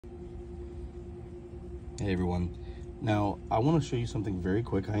Hey everyone. Now I want to show you something very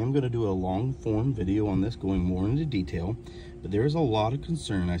quick. I am going to do a long form video on this going more into detail, but there is a lot of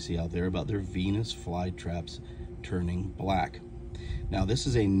concern I see out there about their Venus flytraps turning black. Now this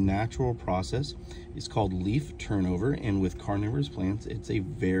is a natural process. It's called leaf turnover, and with carnivorous plants it's a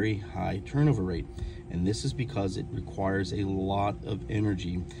very high turnover rate, and this is because it requires a lot of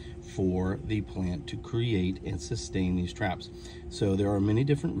energy for the plant to create and sustain these traps. So there are many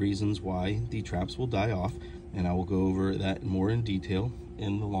different reasons why the traps will die off, and I will go over that more in detail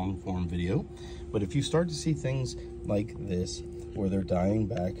in the long form video. But if you start to see things like this where they're dying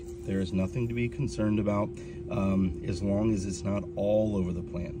back, there is nothing to be concerned about, as long as it's not all over the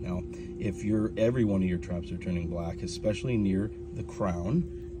plant. Now if every one of your traps are turning black, especially near the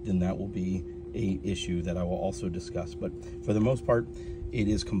crown, then that will be a issue that I will also discuss. But for the most part, it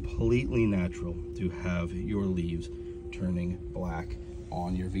is completely natural to have your leaves turning black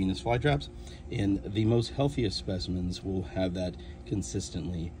on your Venus flytraps, and the most healthiest specimens will have that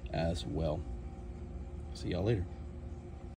consistently as well. See y'all later.